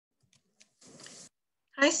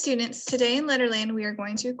Hi students, today in Letterland we are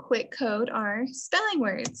going to quick code our spelling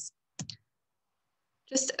words.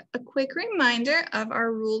 Just a quick reminder of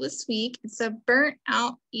our rule this week, it's a burnt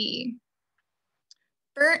out E.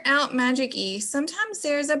 Burnt out magic E, sometimes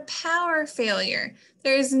there's a power failure.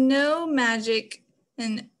 There's no magic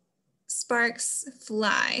and sparks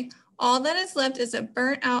fly. All that is left is a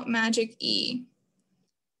burnt out magic E.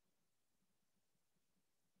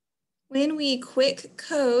 When we quick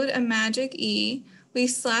code a magic E, we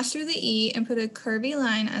slash through the E and put a curvy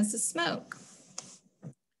line as the smoke.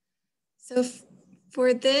 So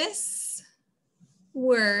for this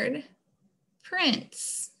word,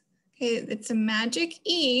 Prince, okay, it's a magic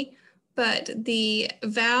E, but the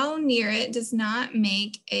vowel near it does not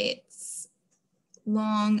make its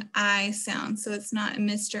long I sound. So it's not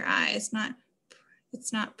Mr. I, it's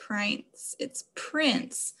not Prince, it's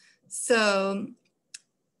Prince. So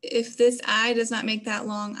if this I does not make that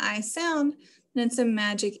long I sound, then it's a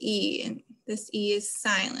magic E, and this E is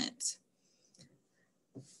silent.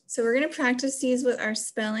 So we're going to practice these with our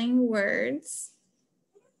spelling words.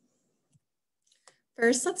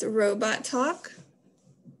 First, let's robot talk.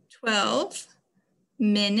 12,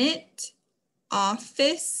 minute,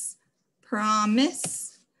 office,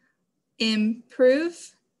 promise,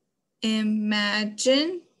 improve,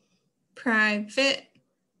 imagine, private,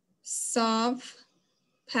 solve,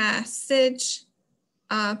 passage,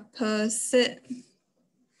 opposite.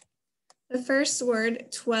 The first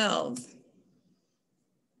word, 12.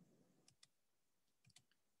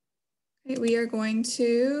 Okay, we are going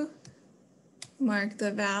to mark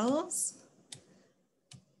the vowels.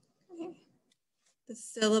 Okay. The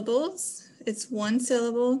syllables, it's one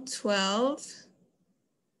syllable, 12.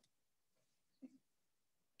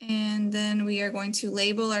 And then we are going to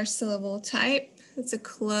label our syllable type. It's a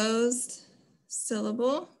closed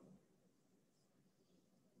syllable.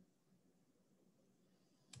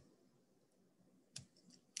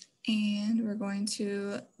 And we're going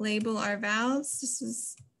to label our vowels. This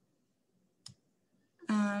is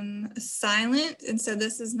silent, and so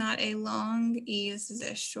this is not a long E, this is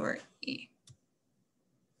a short E.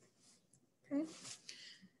 Okay.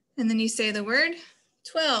 And then you say the word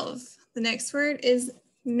 12. The next word is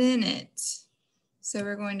minute. So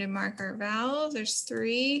we're going to mark our vowels. There's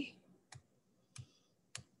 3.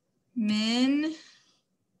 Min.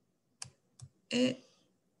 It.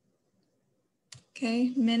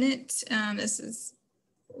 Okay, minute.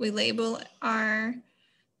 We label our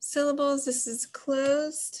syllables. This is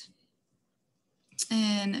closed.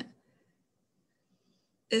 And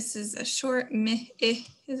this is a short, mih,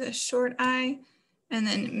 is a short I. And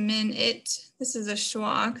then min it, this is a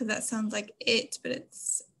schwa because that sounds like it, but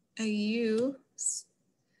it's a U.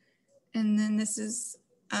 And then this is,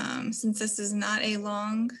 since this is not a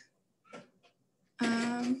long,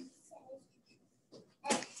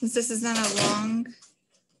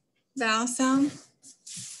 vowel sound,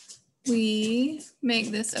 we make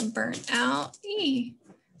this a burnt out E.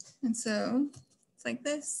 And so it's like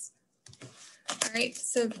this. All right,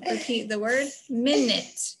 so repeat the word,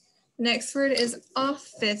 minute. Next word is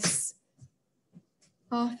office.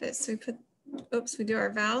 Office, we do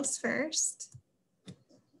our vowels first.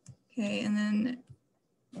 Okay, and then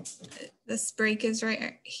this break is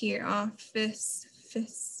right here, office,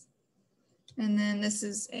 fist. And then this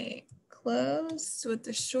is a close with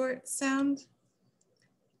the short sound.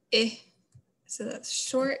 So that's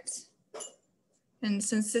short. And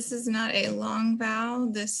since this is not a long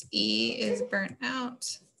vowel, this E is burnt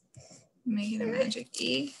out. Make it a magic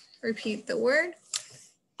E. Repeat the word,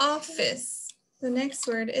 office. The next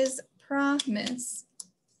word is promise.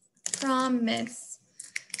 Promise.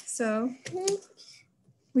 So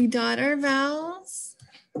we dot our vowels.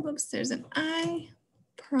 Whoops, there's an I.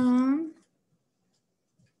 Prom.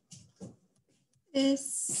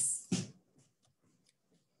 This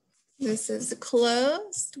is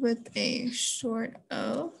closed with a short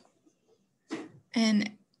O.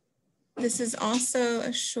 And this is also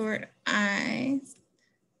a short I.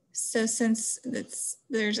 So since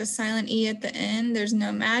there's a silent E at the end, there's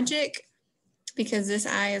no magic because this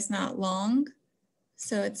I is not long.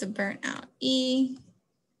 So it's a burnt out E.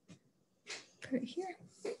 Put it here.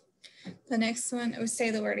 The next one, we say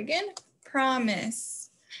the word again, promise.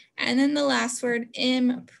 And then the last word,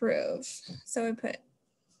 improve. So we put,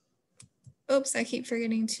 oops, I keep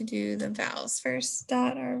forgetting to do the vowels first.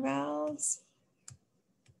 Dot our vowels.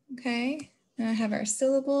 Okay, and I have our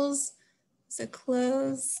syllables. It's a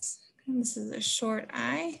closed, and this is a short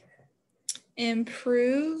I.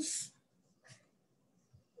 Improve.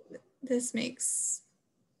 This makes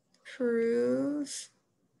prove,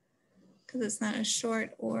 because it's not a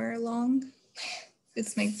short or long.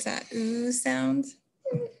 This makes that ooh sound.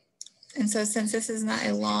 And so since this is not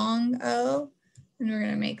a long O, then we're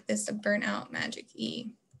going to make this a burnt out magic E.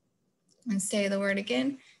 And say the word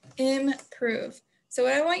again, improve. So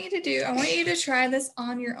what I want you to do, I want you to try this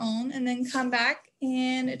on your own and then come back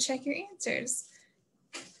and check your answers.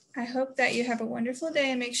 I hope that you have a wonderful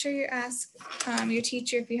day, and make sure you ask your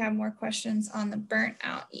teacher if you have more questions on the burnt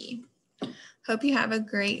out E. Hope you have a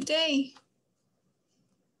great day.